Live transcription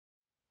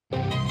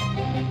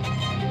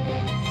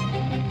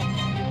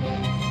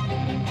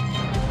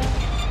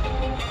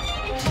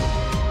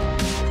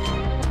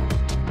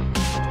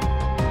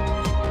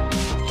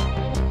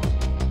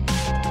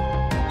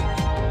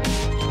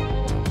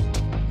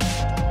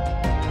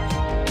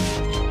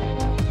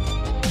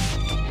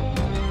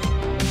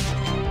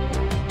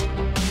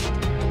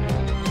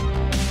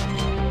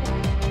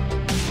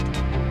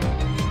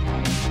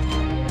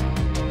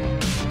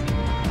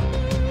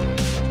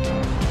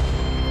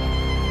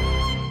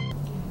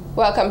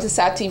Welcome to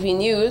SAT-TV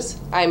News.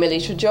 I'm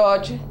Alicia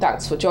George.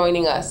 Thanks for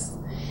joining us.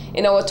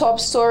 In our top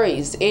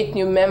stories, 8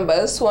 new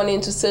members sworn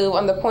in to serve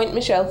on the Point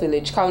Michelle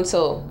Village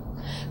Council.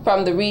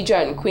 From the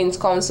region, Queen's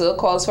Council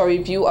calls for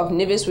review of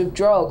Nevis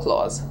withdrawal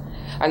clause.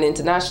 And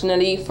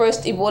internationally,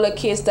 first Ebola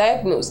case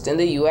diagnosed in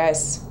the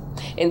U.S.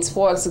 In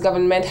sports, the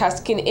government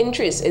has keen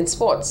interest in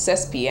sports,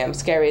 says PM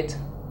Skerrit.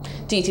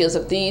 Details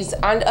of these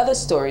and other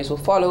stories will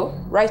follow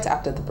right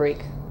after the break.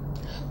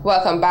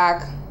 Welcome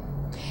back.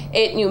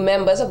 8 new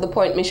members of the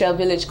Point Michelle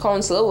Village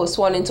Council were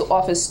sworn into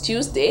office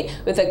Tuesday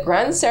with a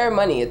grand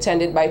ceremony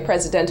attended by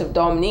President of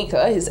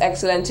Dominica, His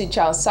Excellency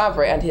Charles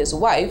Savary, and his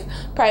wife,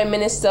 Prime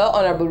Minister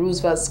Honorable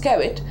Roosevelt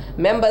Skerrit,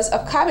 members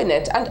of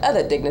cabinet and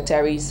other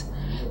dignitaries.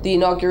 The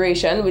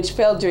inauguration, which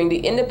fell during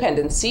the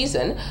independence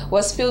season,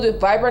 was filled with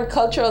vibrant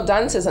cultural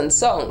dances and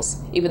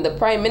songs. Even the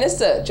Prime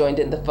Minister joined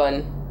in the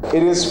fun.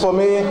 It is for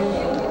me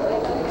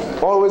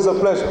always a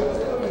pleasure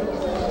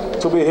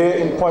to be here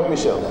in Point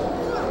Michelle.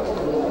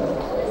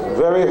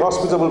 Very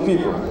hospitable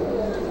people,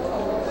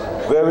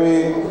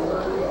 very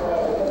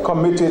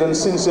committed and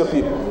sincere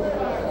people.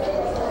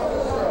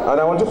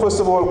 And I want to first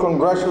of all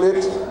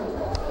congratulate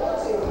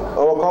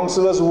our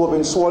councillors who have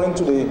been sworn in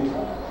today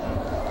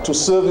to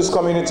serve this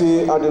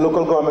community at the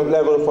local government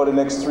level for the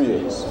next 3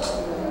 years.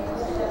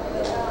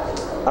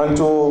 And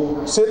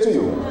to say to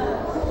you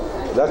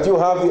that you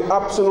have the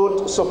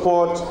absolute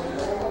support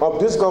of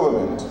this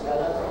government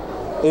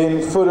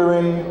in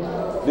furthering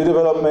the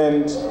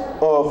development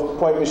of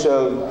Point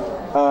Michelle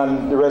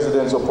and the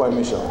residents of Point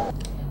Michelle.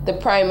 The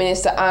Prime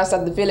Minister asked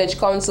that the Village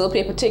Council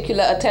pay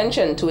particular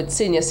attention to its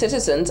senior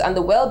citizens and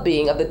the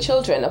well-being of the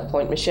children of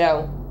Point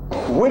Michelle.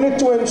 We need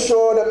to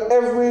ensure that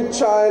every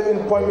child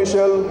in Point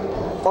Michelle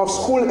of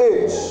school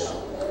age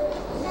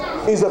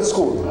is at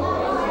school.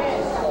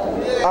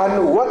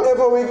 And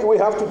whatever we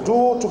have to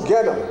do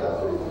together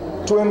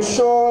to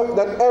ensure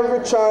that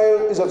every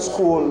child is at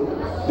school,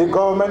 the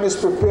government is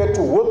prepared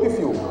to work with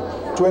you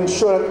to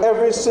ensure that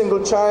every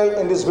single child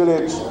in this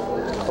village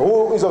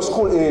who is of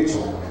school age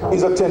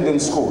is attending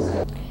school.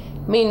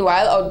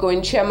 Meanwhile,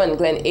 outgoing Chairman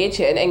Glenn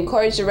Aitken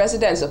encouraged the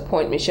residents of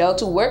Point Michelle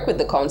to work with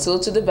the council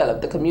to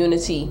develop the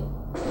community.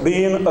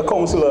 Being a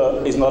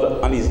councillor is not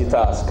an easy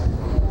task.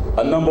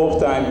 A number of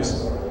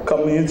times,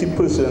 community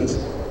persons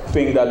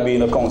think that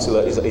being a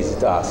councillor is an easy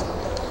task.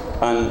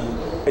 And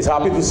it's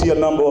happy to see a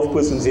number of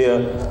persons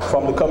here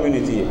from the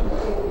community.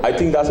 I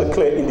think that's a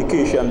clear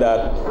indication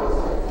that,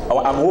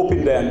 I'm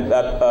hoping then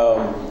that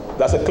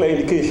that's a clear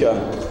indication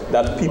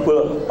that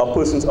people or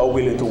persons are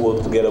willing to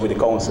work together with the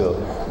council,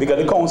 because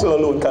the council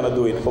alone cannot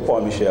do it for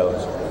Point Michelle.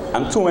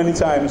 And too many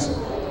times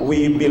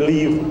we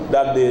believe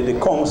that the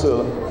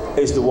council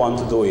is the one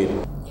to do it.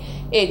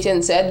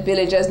 Aitken said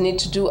villagers need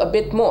to do a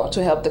bit more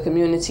to help the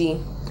community.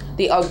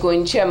 The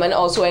outgoing chairman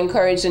also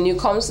encouraged the new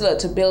councillor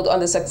to build on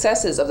the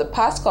successes of the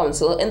past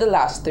council in the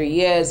last 3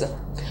 years.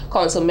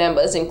 Council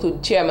members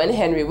include Chairman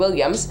Henry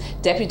Williams,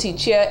 Deputy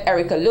Chair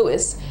Erica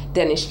Lewis,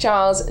 Dennis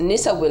Charles,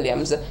 Nissa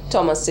Williams,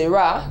 Thomas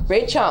Serra,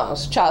 Ray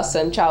Charles,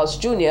 Charleston Charles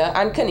Jr.,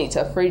 and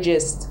Kanita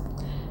Frigist.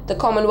 The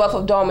Commonwealth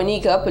of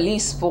Dominica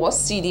Police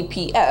Force,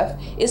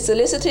 CDPF, is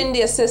soliciting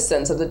the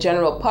assistance of the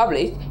general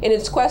public in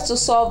its quest to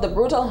solve the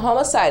brutal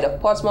homicide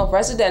of Portsmouth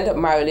resident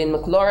Marilyn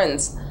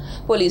McLawrence.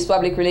 Police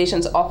Public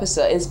Relations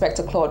Officer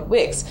Inspector Claude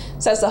Wicks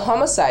says the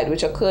homicide,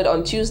 which occurred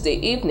on Tuesday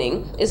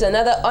evening, is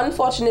another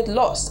unfortunate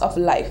loss of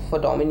life for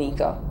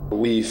Dominica.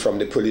 We, from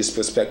the police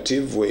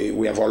perspective,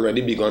 we have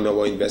already begun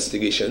our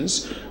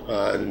investigations,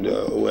 and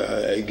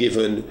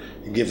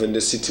given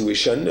the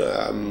situation,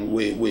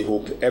 we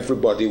hope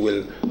everybody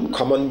will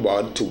come on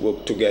board to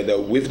work together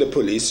with the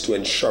police to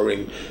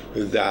ensuring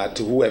that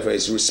whoever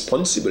is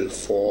responsible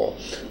for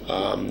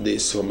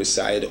this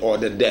homicide or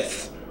the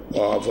death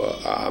of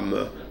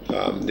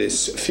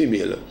this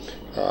female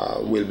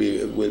will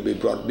be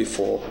brought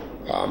before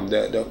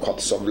the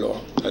courts of law,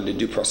 and the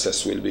due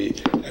process will be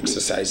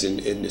exercised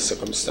in the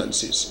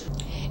circumstances.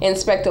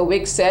 Inspector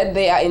Wicks said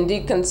they are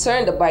indeed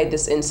concerned about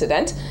this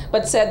incident,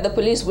 but said the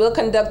police will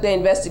conduct their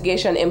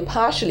investigation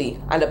impartially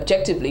and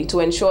objectively to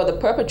ensure the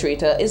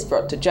perpetrator is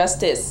brought to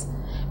justice.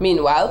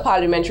 Meanwhile,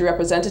 Parliamentary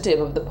Representative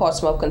of the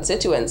Portsmouth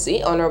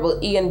constituency, Honorable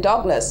Ian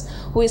Douglas,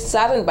 who is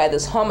saddened by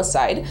this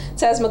homicide,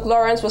 says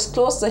McLawrence was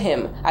close to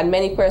him and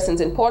many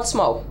persons in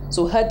Portsmouth,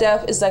 so her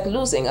death is like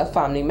losing a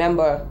family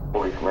member.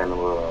 Policemen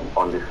were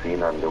on the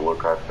scene and the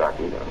work has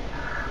started,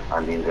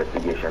 and the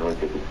investigation will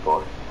take its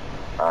course.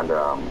 And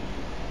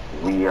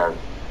we as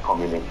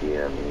community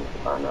and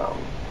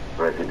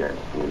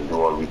residents will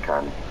do all we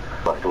can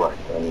to us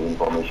any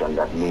information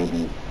that may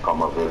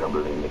become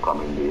available in the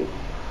coming days.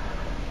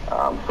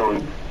 So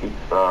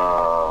it's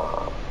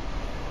a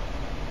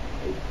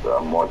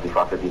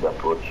multifaceted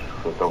approach,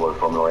 first of all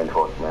from law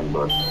enforcement,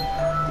 but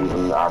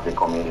even as a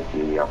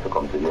community we have to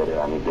come together,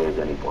 and if there is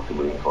any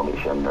possible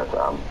information that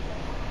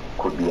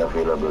could be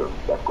available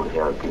that could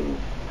help in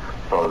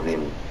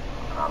solving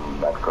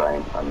that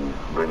crime and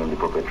bringing the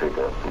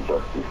perpetrators to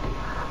justice,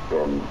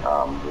 then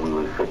we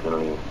will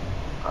certainly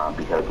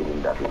be helping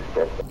in that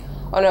respect.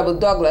 Honorable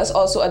Douglas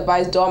also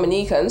advised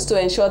Dominicans to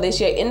ensure they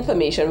share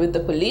information with the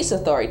police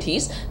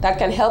authorities that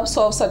can help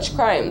solve such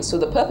crimes so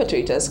the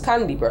perpetrators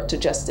can be brought to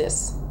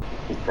justice.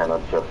 It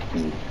cannot just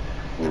be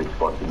the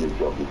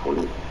responsibility of the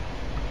police.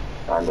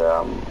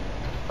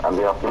 And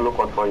we have to look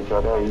out for each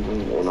other,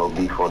 even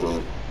before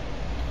those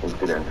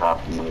incidents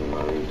happen.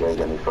 If there's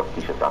any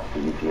suspicious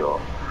activity or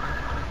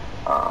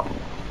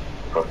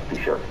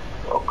suspicious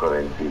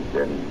occurrences,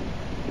 then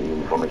the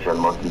information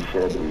must be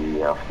shared. We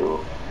have to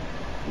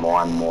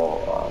more and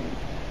more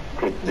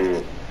take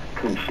the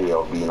cliche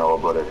of being our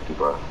brother's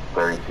keeper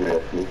very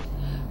seriously.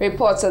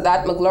 Reports are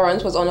that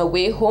McLaurin was on her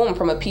way home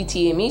from a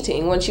PTA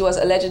meeting when she was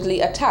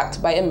allegedly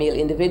attacked by a male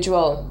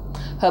individual.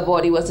 Her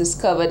body was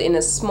discovered in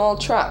a small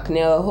track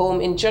near her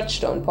home in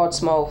Georgetown,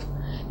 Portsmouth.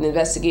 An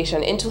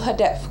investigation into her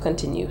death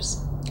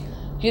continues.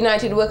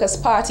 United Workers'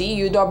 Party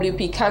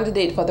UWP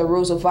candidate for the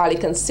Roseau Valley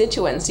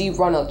constituency,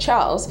 Ronald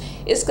Charles,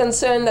 is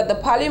concerned that the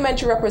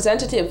parliamentary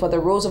representative for the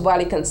Roseau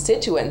Valley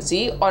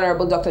constituency,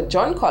 Honorable Dr.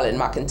 John Colin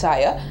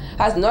McIntyre,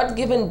 has not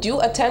given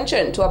due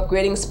attention to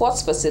upgrading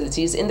sports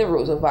facilities in the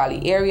Roseau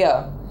Valley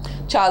area.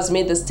 Charles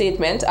made the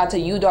statement at a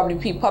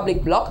UWP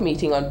public block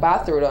meeting on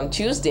Bath Road on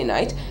Tuesday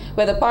night,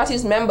 where the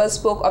party's members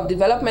spoke of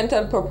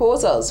developmental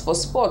proposals for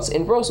sports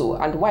in Roseau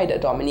and wider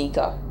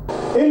Dominica.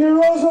 In the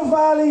Roseau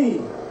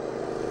Valley,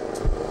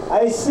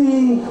 I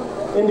see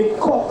in the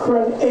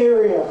Cochrane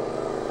area,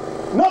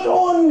 not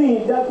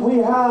only that we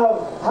have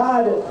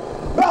had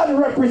bad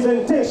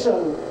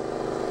representation,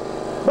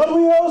 but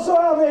we also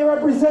have a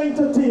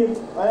representative,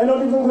 I'm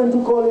not even going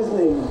to call his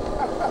name,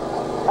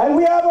 and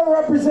we have a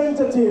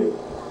representative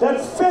that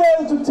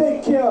failed to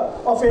take care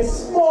of a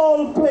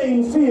small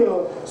playing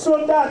field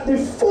so that the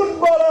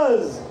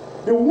footballers,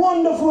 the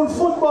wonderful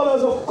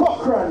footballers of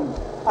Cochrane,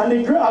 and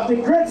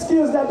the great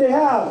skills that they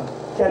have,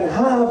 can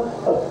have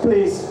a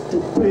place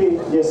to play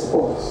their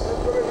sports.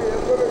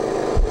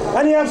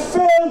 And he has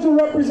failed to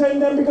represent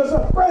them because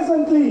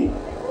presently,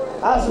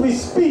 as we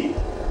speak,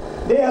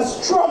 they are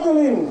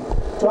struggling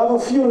to have a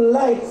few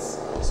lights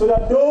so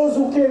that those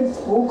who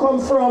come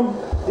from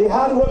the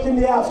hard work in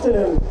the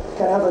afternoon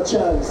can have a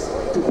chance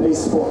to play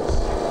sports.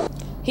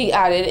 He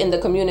added in the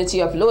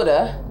community of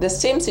Loda, the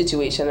same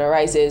situation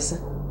arises.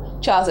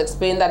 Charles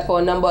explained that for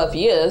a number of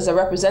years, a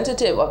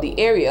representative of the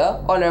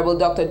area, Honorable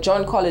Dr.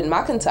 John Colin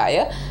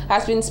McIntyre,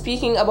 has been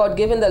speaking about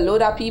giving the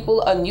Loda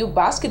people a new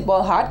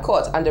basketball hard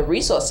court and a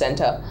resource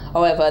center.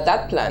 However,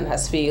 that plan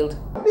has failed.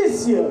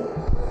 This year,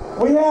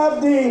 we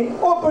have the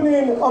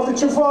opening of the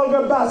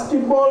Trafalgar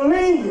Basketball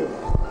League.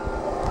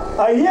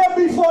 A year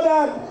before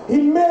that, he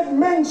made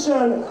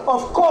mention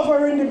of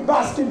covering the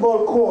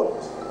basketball court.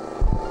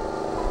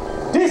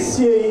 This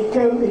year,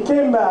 he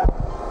came back.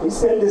 He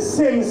said the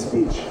same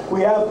speech.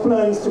 We have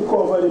plans to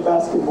cover the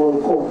basketball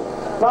court.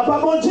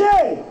 Papa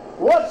Bonje,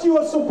 what you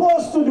were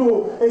supposed to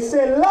do is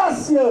say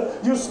last year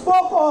you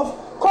spoke of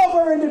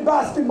covering the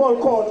basketball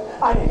court,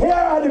 and here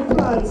are the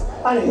plans,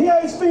 and here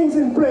is things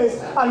in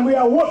place, and we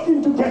are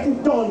working to get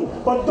it done.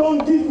 But don't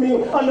give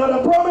me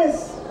another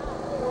promise.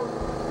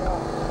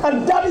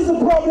 And that is the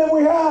problem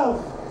we have.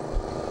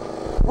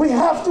 We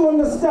have to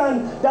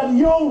understand that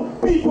young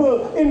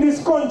people in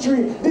this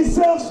country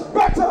deserve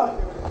better.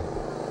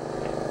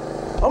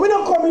 And we're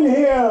not coming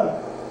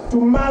here to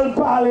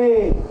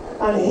malparler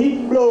and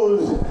hit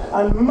blows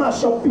and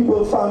mash up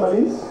people's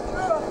families.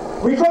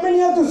 We're coming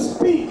here to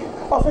speak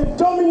of a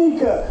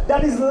Dominica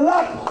that is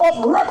lack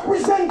of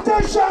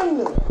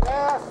representation.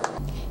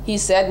 He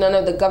said none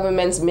of the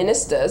government's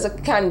ministers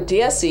can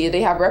dare say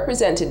they have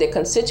represented their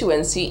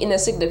constituency in a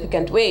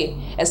significant way,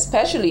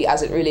 especially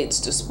as it relates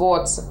to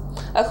sports.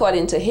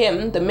 According to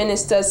him, the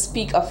ministers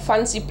speak of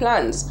fancy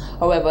plans,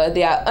 however,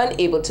 they are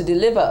unable to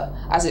deliver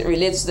as it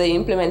relates to the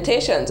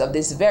implementations of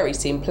these very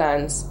same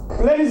plans.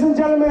 Ladies and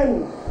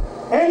gentlemen,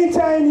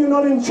 anytime you're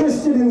not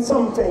interested in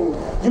something,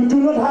 you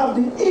do not have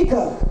the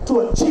eager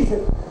to achieve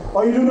it,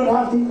 or you do not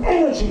have the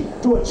energy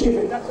to achieve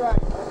it. That's right.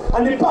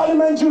 And the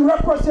parliamentary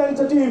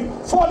representative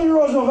for the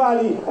Roseau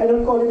Valley, I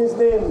don't call him his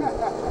name,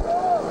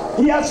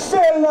 he has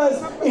failed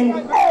us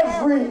in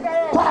every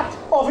part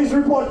of his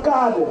report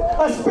card,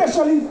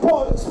 especially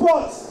sports.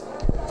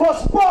 For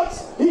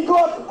sports, he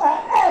got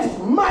an F-.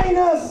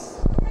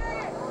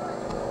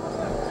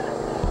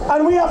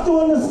 And we have to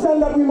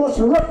understand that we must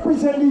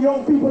represent the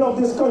young people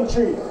of this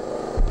country.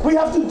 We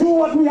have to do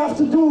what we have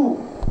to do.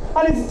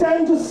 And it's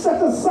time to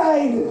set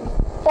aside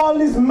all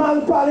this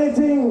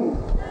malpalating.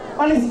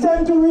 And it's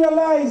time to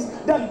realize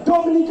that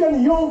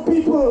Dominican young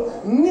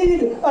people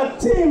need a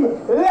team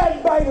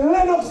led by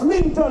Lennox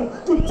Linton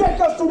to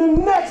take us to the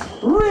next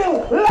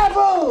real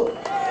level.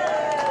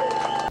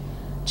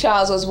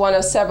 Charles was one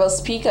of several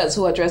speakers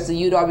who addressed the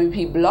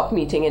UWP block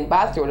meeting in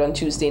Bath Road on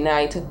Tuesday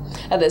night.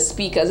 Other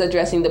speakers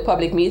addressing the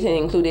public meeting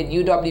included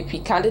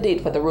UWP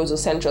candidate for the Roseau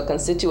Central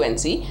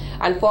constituency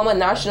and former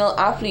national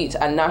athlete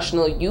and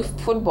national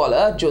youth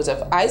footballer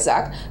Joseph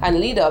Isaac and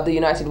leader of the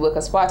United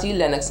Workers' Party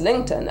Lennox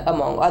Linton,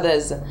 among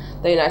others.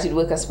 The United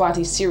Workers'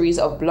 Party series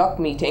of block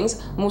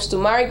meetings moves to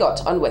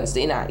Marigot on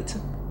Wednesday night.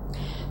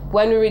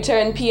 When we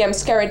return, PM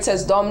Skerrit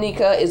says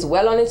Dominica is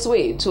well on its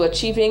way to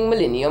achieving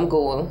Millennium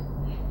Goal.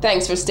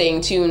 Thanks for staying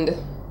tuned.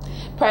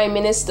 Prime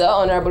Minister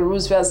Honorable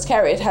Roosevelt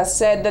Skerrit has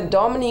said that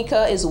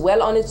Dominica is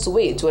well on its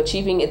way to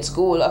achieving its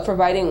goal of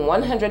providing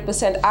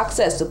 100%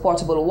 access to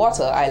potable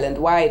water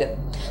island-wide.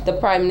 The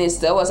Prime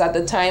Minister was at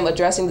the time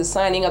addressing the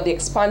signing of the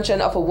expansion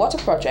of a water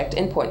project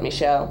in Point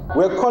Michel.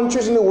 Where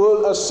countries in the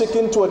world are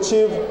seeking to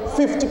achieve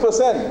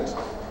 50%,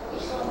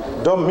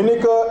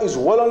 Dominica is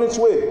well on its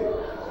way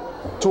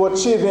to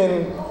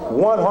achieving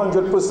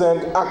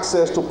 100%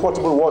 access to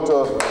potable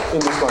water in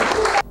this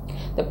country.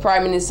 The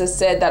Prime Minister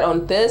said that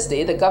on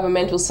Thursday, the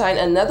government will sign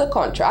another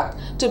contract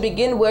to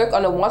begin work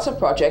on a water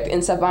project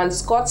in Savannah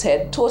Scott's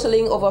Head,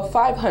 totaling over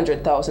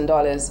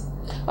 $500,000.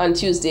 On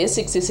Tuesday,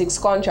 66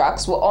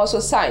 contracts were also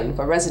signed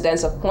for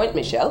residents of Point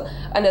Michel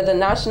under the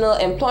National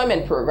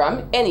Employment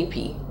Program,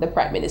 NEP, the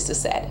Prime Minister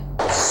said.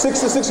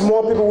 66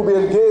 more people will be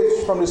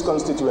engaged from this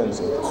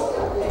constituency,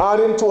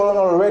 adding to an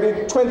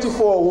already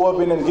 24 who have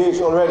been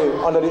engaged already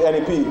under the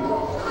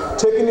NEP,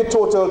 taking the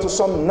total to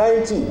some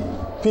 90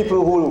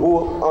 people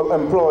who are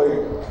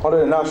employed under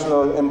the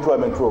National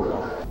Employment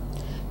Program.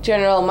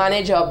 General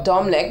Manager of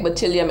Domlec,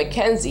 Batilia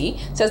McKenzie,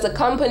 says the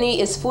company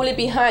is fully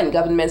behind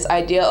government's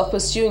idea of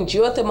pursuing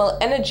geothermal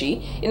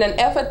energy in an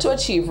effort to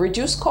achieve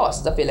reduced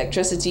cost of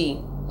electricity.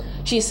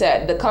 She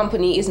said the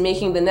company is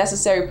making the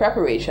necessary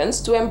preparations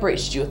to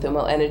embrace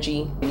geothermal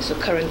energy. So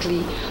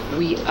currently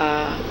we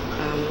are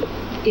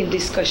in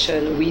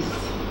discussion with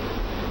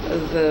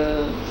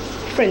the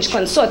French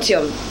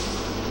consortium.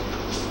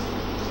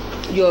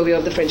 You're aware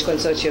of the French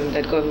consortium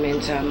that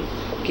government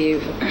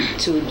gave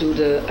to do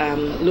the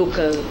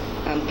local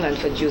plan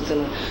for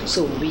geothermal.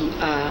 So we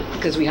are,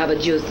 because we have a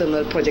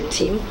geothermal project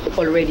team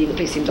already in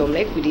place in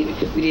Domlec, we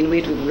didn't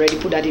wait, we've already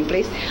put that in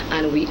place,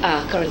 and we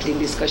are currently in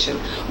discussion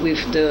with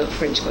the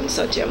French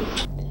consortium.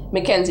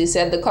 McKenzie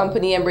said the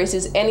company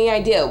embraces any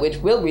idea which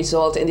will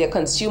result in their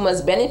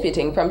consumers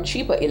benefiting from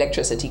cheaper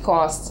electricity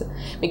costs.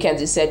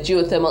 McKenzie said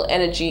geothermal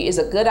energy is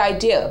a good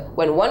idea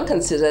when one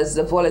considers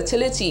the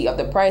volatility of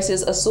the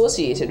prices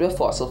associated with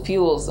fossil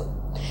fuels.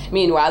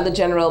 Meanwhile, the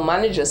general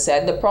manager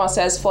said the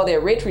process for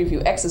their rate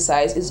review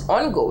exercise is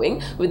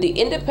ongoing with the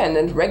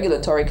Independent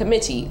Regulatory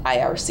Committee,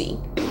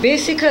 IRC.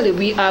 Basically,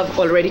 we have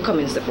already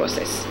commenced the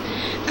process,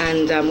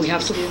 and we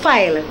have to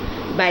file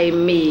by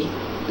May,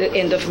 the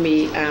end of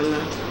May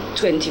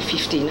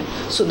 2015.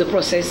 So the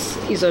process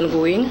is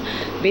ongoing.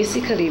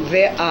 Basically,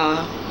 there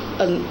are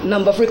a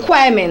number of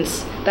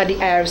requirements that the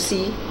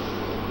IRC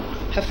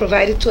have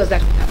provided to us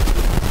that we have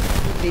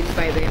to complete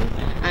by them,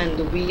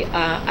 and we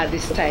are at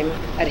this time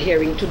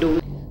adhering to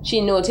those.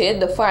 She noted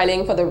the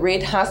filing for the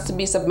rate has to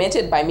be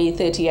submitted by May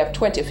 30th,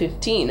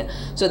 2015,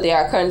 so they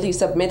are currently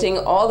submitting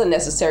all the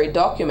necessary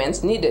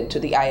documents needed to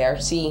the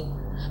IRC.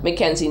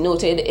 McKenzie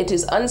noted it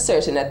is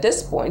uncertain at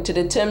this point to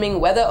determine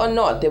whether or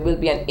not there will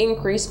be an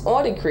increase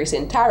or decrease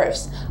in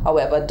tariffs.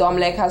 However,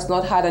 Domlec has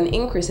not had an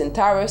increase in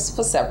tariffs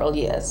for several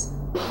years.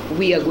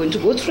 We are going to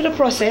go through the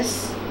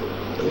process,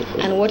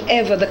 and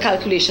whatever the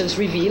calculations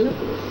reveal,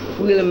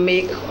 we will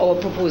make our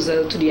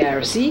proposal to the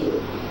IRC.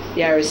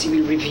 The IRC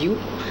will review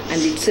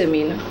and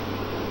determine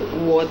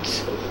what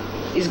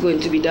is going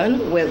to be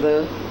done,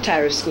 whether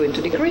tariffs are going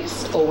to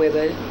decrease or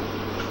whether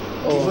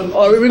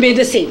or remain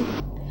the same.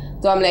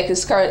 Domlec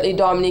is currently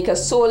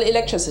Dominica's sole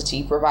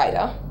electricity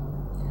provider.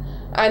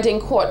 And in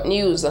court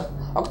news,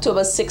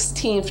 October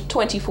 16,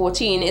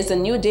 2014 is the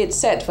new date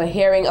set for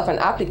hearing of an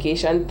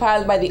application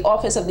filed by the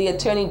Office of the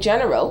Attorney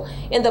General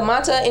in the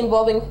matter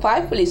involving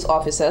 5 police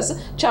officers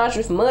charged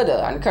with murder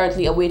and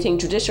currently awaiting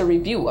judicial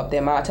review of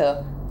their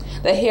matter.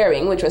 The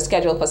hearing, which was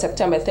scheduled for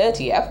September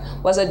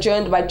 30th, was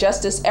adjourned by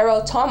Justice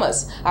Errol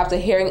Thomas after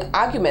hearing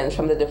arguments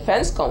from the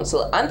defense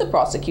counsel and the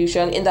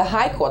prosecution in the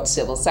High Court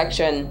Civil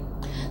Section.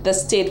 The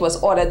state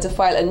was ordered to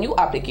file a new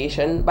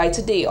application by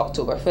today,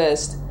 October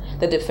 1st.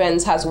 The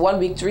defense has 1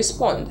 week to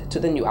respond to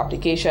the new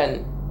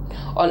application.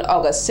 On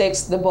August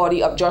 6th, the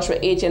body of Joshua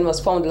Etienne was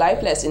found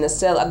lifeless in a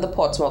cell at the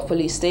Portsmouth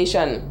police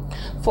station.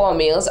 4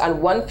 males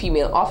and 1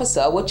 female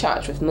officer were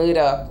charged with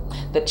murder.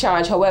 The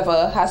charge,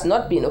 however, has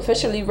not been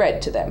officially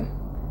read to them.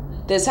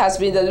 This has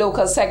been the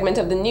local segment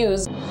of the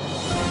news.